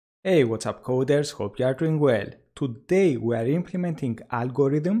Hey, what's up coders? Hope you are doing well. Today we are implementing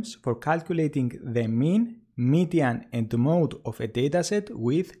algorithms for calculating the mean, median and mode of a dataset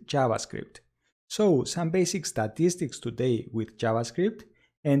with JavaScript. So some basic statistics today with JavaScript,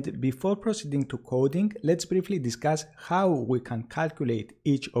 and before proceeding to coding, let's briefly discuss how we can calculate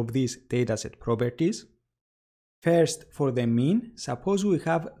each of these dataset properties. First, for the mean, suppose we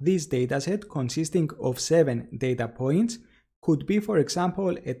have this dataset consisting of 7 data points. Could be, for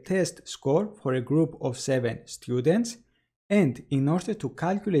example, a test score for a group of 7 students, and in order to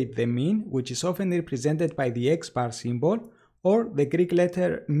calculate the mean, which is often represented by the X bar symbol or the Greek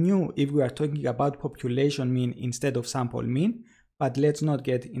letter mu if we are talking about population mean instead of sample mean, but let's not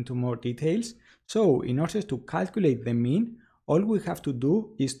get into more details. So in order to calculate the mean, all we have to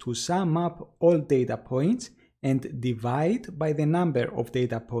do is to sum up all data points and divide by the number of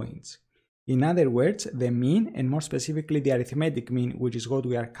data points. In other words, the mean, and more specifically the arithmetic mean, which is what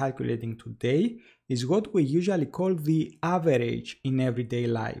we are calculating today, is what we usually call the average in everyday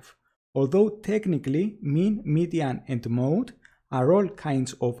life. Although technically mean, median and mode are all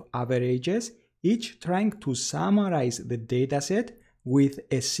kinds of averages, each trying to summarize the dataset with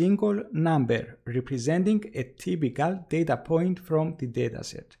a single number representing a typical data point from the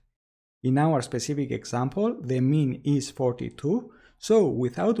dataset. In our specific example, the mean is 42. So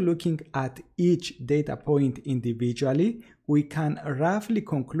without looking at each data point individually, we can roughly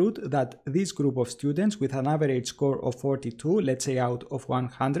conclude that this group of students with an average score of 42, let's say out of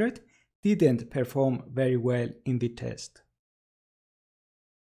 100, didn't perform very well in the test.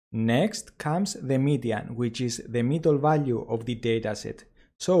 Next comes the median, which is the middle value of the dataset.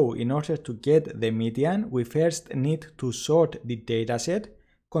 So in order to get the median, we first need to sort the dataset,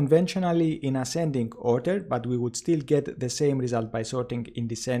 conventionally in ascending order, but we would still get the same result by sorting in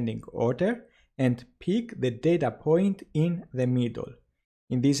descending order, and pick the data point in the middle.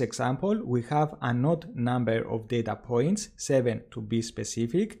 In this example, we have an odd number of data points, 7 to be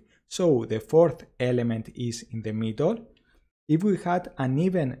specific, so the fourth element is in the middle. If we had an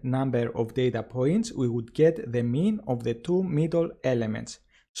even number of data points, we would get the mean of the two middle elements.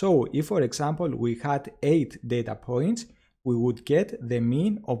 So if, for example, we had 8 data points, we would get the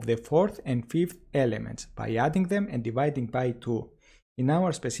mean of the fourth and fifth elements by adding them and dividing by 2. In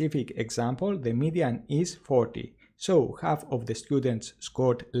our specific example, the median is 40, so half of the students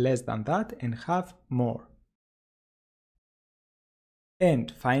scored less than that and half more.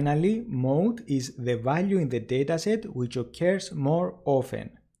 And finally, mode is the value in the dataset which occurs more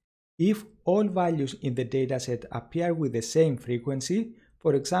often. If all values in the dataset appear with the same frequency,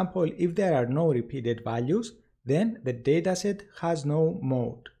 for example, if there are no repeated values, then the dataset has no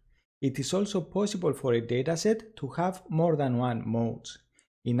mode. It is also possible for a dataset to have more than one modes.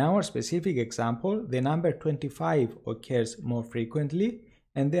 In our specific example, the number 25 occurs more frequently,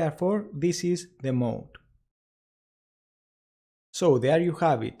 and therefore this is the mode. So there you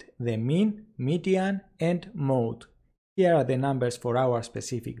have it, the mean, median, and mode. Here are the numbers for our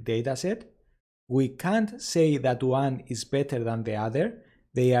specific dataset. We can't say that one is better than the other,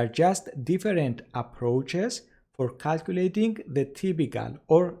 they are just different approaches for calculating the typical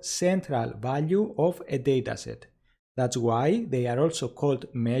or central value of a dataset. That's why they are also called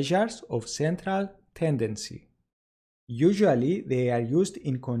measures of central tendency. Usually they are used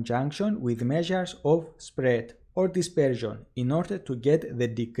in conjunction with measures of spread or dispersion in order to get the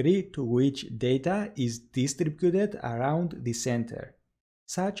degree to which data is distributed around the center.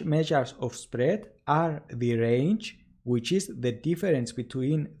 Such measures of spread are the range, which is the difference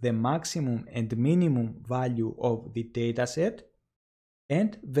between the maximum and minimum value of the dataset,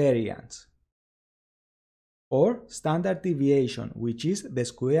 and variance, or standard deviation, which is the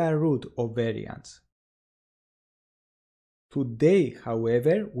square root of variance. Today,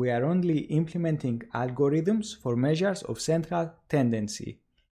 however, we are only implementing algorithms for measures of central tendency.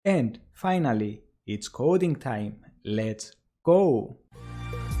 And finally, it's coding time. Let's go!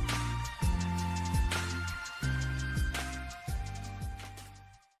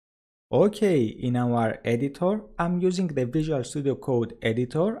 Okay, in our editor, I'm using the Visual Studio Code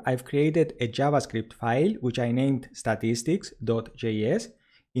editor. I've created a JavaScript file which I named statistics.js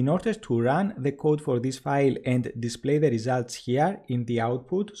in order to run the code for this file and display the results here in the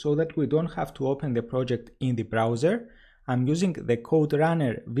output so that we don't have to open the project in the browser. I'm using the Code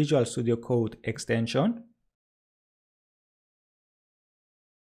Runner Visual Studio Code extension.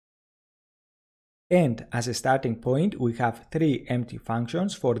 And as a starting point, we have 3 empty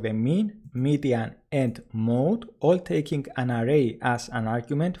functions for the mean, median, and mode, all taking an array as an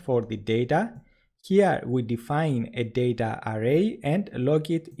argument for the data. Here we define a data array and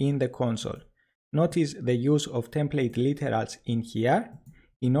log it in the console. Notice the use of template literals in here.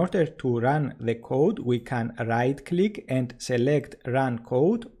 In order to run the code, we can right-click and select Run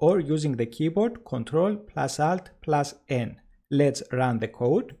Code, or using the keyboard Ctrl+Alt+N. Let's run the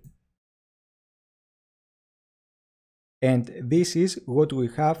code. And this is what we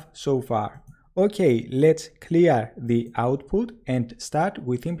have so far. Okay, let's clear the output and start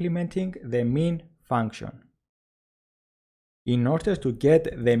with implementing the min function. In order to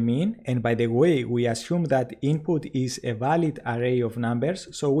get the mean, and by the way, we assume that input is a valid array of numbers,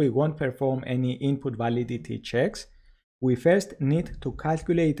 so we won't perform any input validity checks, we first need to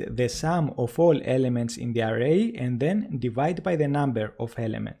calculate the sum of all elements in the array and then divide by the number of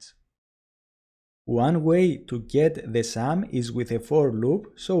elements. One way to get the sum is with a for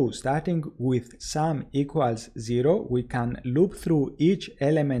loop, so starting with sum equals 0, we can loop through each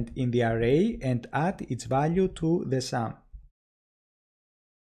element in the array and add its value to the sum.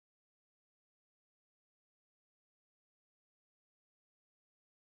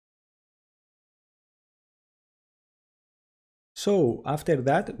 So after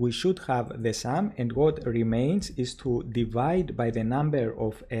that we should have the sum, and what remains is to divide by the number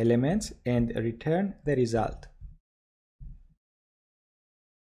of elements and return the result.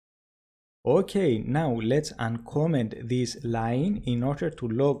 Okay, now let's uncomment this line in order to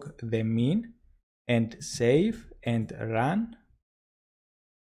log the mean and save and run.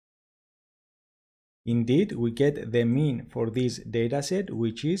 Indeed, we get the mean for this dataset,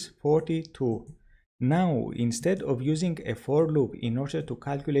 which is 42. Now, instead of using a for loop in order to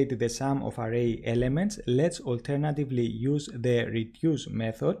calculate the sum of array elements, let's alternatively use the reduce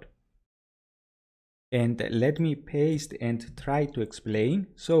method. And let me paste and try to explain.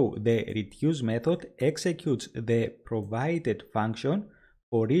 So the reduce method executes the provided function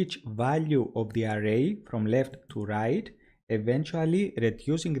for each value of the array from left to right, eventually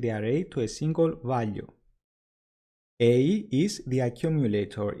reducing the array to a single value. A is the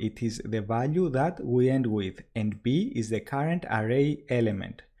accumulator, it is the value that we end with, and B is the current array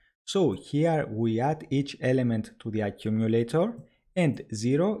element. So here we add each element to the accumulator, and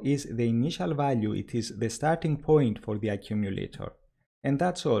 0 is the initial value, it is the starting point for the accumulator. And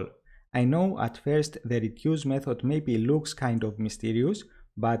that's all. I know at first the reduce method maybe looks kind of mysterious,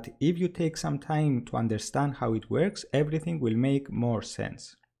 but if you take some time to understand how it works, everything will make more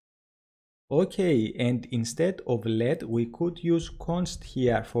sense. Okay, and instead of let, we could use const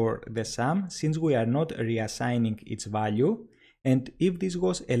here for the sum, since we are not reassigning its value. And if this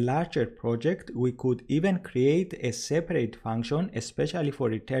was a larger project, we could even create a separate function, especially for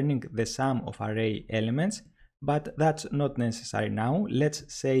returning the sum of array elements, but that's not necessary now.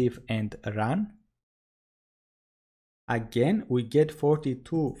 Let's save and run. Again, we get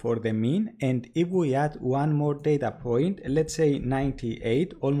 42 for the mean, and if we add one more data point, let's say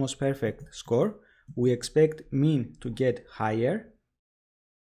 98, almost perfect score, we expect mean to get higher.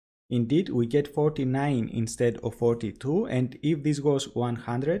 Indeed, we get 49 instead of 42, and if this goes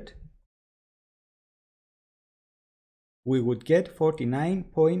 100, we would get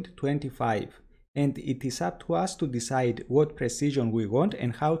 49.25. And it is up to us to decide what precision we want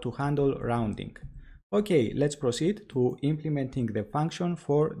and how to handle rounding. Okay, let's proceed to implementing the function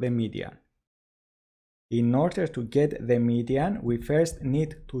for the median. In order to get the median, we first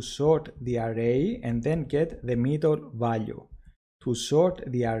need to sort the array and then get the middle value. To sort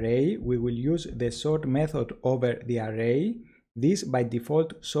the array, we will use the sort method over the array. This by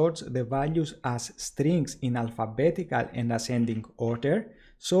default sorts the values as strings in alphabetical and ascending order.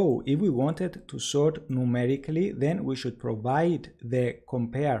 So if we wanted to sort numerically, then we should provide the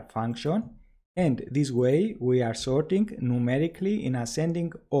compare function. And this way we are sorting numerically in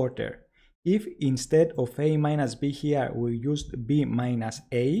ascending order. If instead of A minus B here we used B minus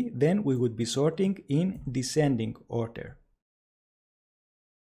A, then we would be sorting in descending order.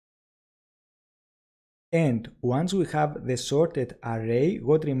 And once we have the sorted array,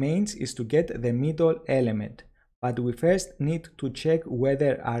 what remains is to get the middle element. But we first need to check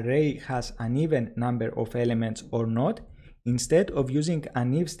whether array has an even number of elements or not. Instead of using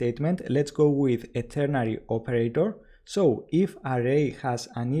an if statement, let's go with a ternary operator. So if array has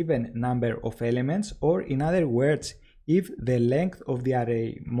an even number of elements, or in other words, if the length of the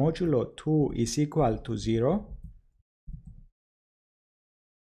array modulo 2 is equal to 0,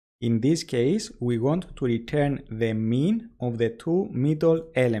 in this case, we want to return the mean of the two middle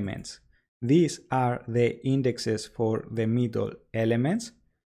elements. These are the indexes for the middle elements.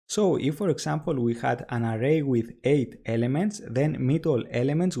 So if, for example, we had an array with 8 elements, then middle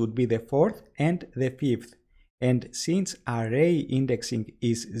elements would be the 4th and the 5th. And since array indexing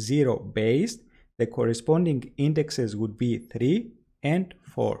is 0 based, the corresponding indexes would be 3 and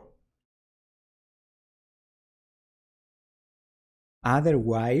 4.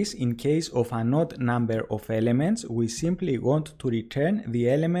 Otherwise, in case of an odd number of elements, we simply want to return the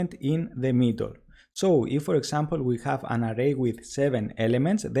element in the middle. So if, for example, we have an array with 7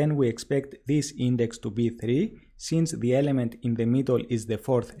 elements, then we expect this index to be 3, since the element in the middle is the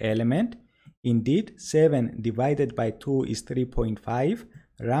 4th element. Indeed, 7 divided by 2 is 3.5,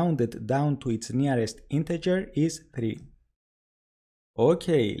 rounded down to its nearest integer is 3.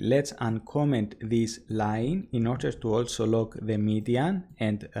 Okay, let's uncomment this line in order to also log the median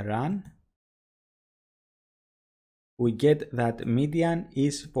and run. We get that median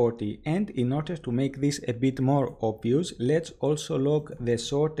is 40, and in order to make this a bit more obvious, let's also log the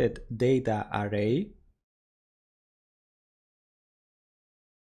sorted data array.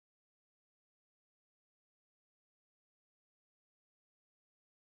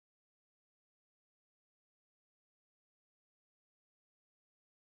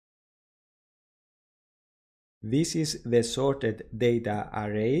 This is the sorted data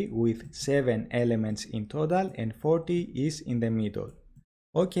array with 7 elements in total and 40 is in the middle.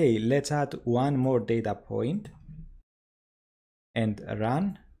 Okay, let's add one more data point and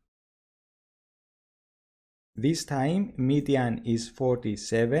run. This time median is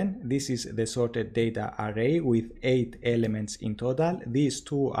 47. This is the sorted data array with 8 elements in total. These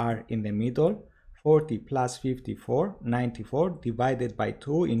two are in the middle. 40 plus 54, 94 divided by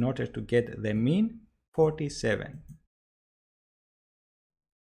 2 in order to get the mean, 47.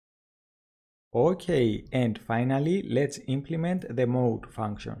 Okay, and finally, let's implement the mode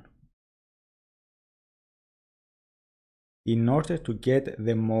function. In order to get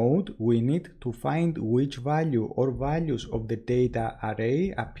the mode, we need to find which value or values of the data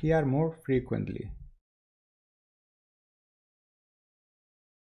array appear more frequently.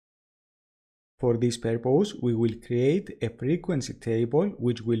 For this purpose, we will create a frequency table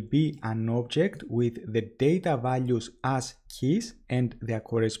which will be an object with the data values as keys and their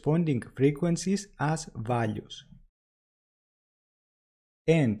corresponding frequencies as values.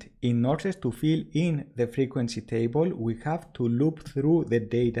 And in order to fill in the frequency table, we have to loop through the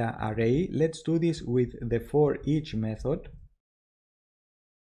data array. Let's do this with the for each method.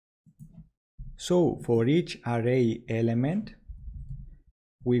 So for each array element,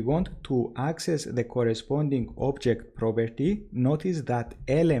 we want to access the corresponding object property. Notice that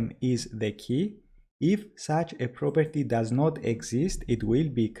lm is the key. If such a property does not exist, it will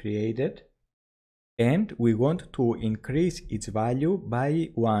be created. And we want to increase its value by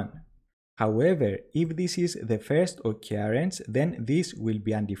 1. However, if this is the first occurrence, then this will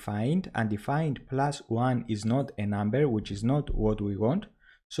be undefined. Undefined plus 1 is not a number, which is not what we want.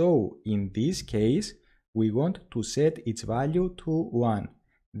 So in this case, we want to set its value to 1.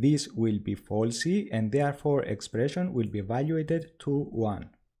 This will be falsy and therefore expression will be evaluated to 1.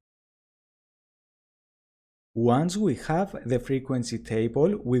 Once we have the frequency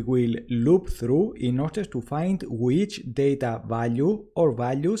table, we will loop through in order to find which data value or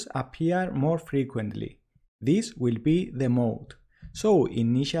values appear more frequently. This will be the mode. So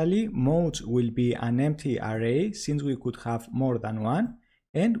initially, modes will be an empty array since we could have more than one,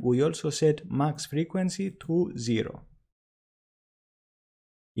 and we also set max frequency to 0.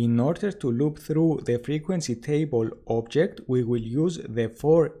 In order to loop through the frequency table object, we will use the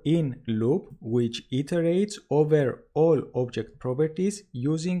for-in loop, which iterates over all object properties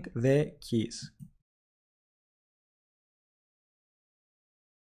using the keys.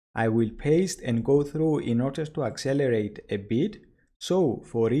 I will paste and go through in order to accelerate a bit. So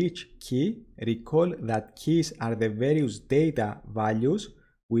for each key, recall that keys are the various data values.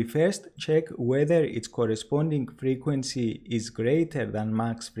 We first check whether its corresponding frequency is greater than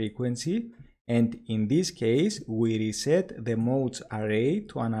max frequency, and in this case we reset the modes array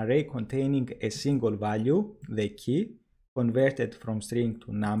to an array containing a single value, the key, converted from string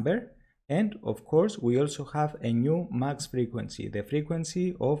to number, and of course we also have a new max frequency, the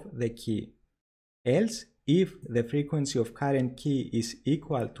frequency of the key. Else, if the frequency of current key is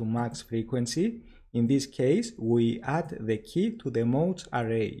equal to max frequency, in this case, we add the key to the modes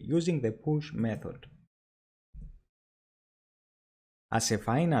array using the push method. As a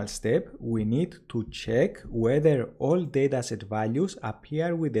final step, we need to check whether all dataset values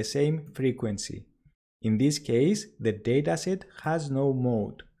appear with the same frequency. In this case, the dataset has no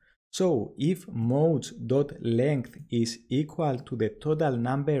mode. So if modes.length is equal to the total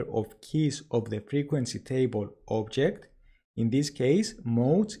number of keys of the frequency table object, in this case,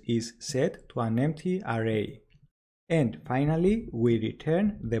 modes is set to an empty array. And finally, we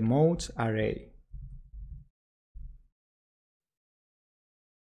return the modes array.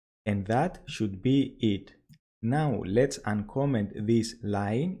 And that should be it. Now let's uncomment this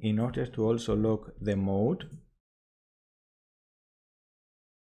line in order to also log the mode.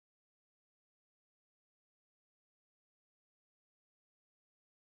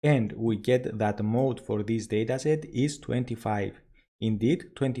 And we get that mode for this dataset is 25.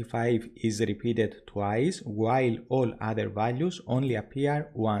 Indeed, 25 is repeated twice, while all other values only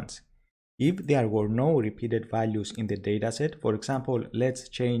appear once. If there were no repeated values in the dataset, for example, let's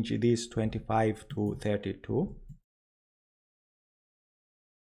change this 25 to 32.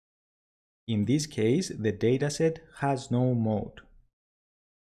 In this case, the dataset has no mode.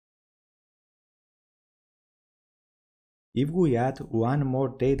 If we add one more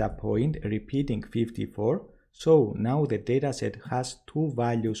data point repeating 54, so now the dataset has two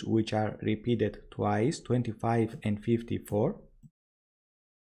values which are repeated twice, 25 and 54.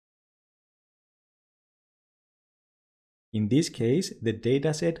 In this case, the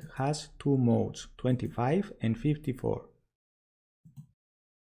dataset has two modes, 25 and 54.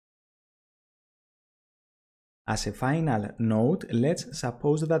 As a final note, let's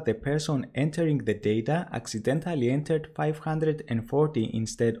suppose that the person entering the data accidentally entered 540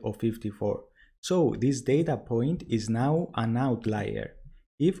 instead of 54. So this data point is now an outlier.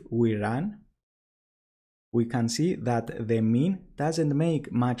 If we run, we can see that the mean doesn't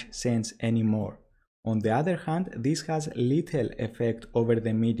make much sense anymore. On the other hand, this has little effect over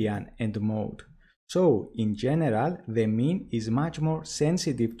the median and mode. So, in general, the mean is much more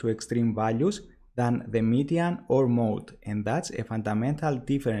sensitive to extreme values than the median or mode, and that's a fundamental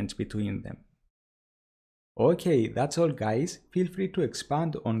difference between them. Okay, that's all guys. Feel free to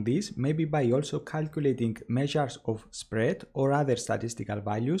expand on this, maybe by also calculating measures of spread or other statistical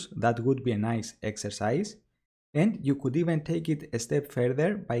values. That would be a nice exercise. And you could even take it a step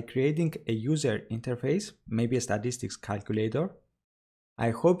further by creating a user interface, maybe a statistics calculator. I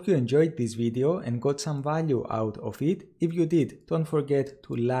hope you enjoyed this video and got some value out of it. If you did, don't forget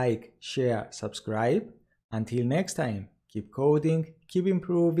to like, share, subscribe. Until next time, keep coding, keep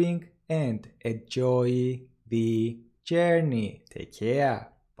improving, and enjoy the journey. Take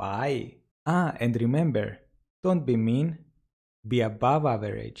care. Bye. And remember, don't be mean, be above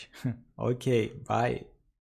average. Okay, bye.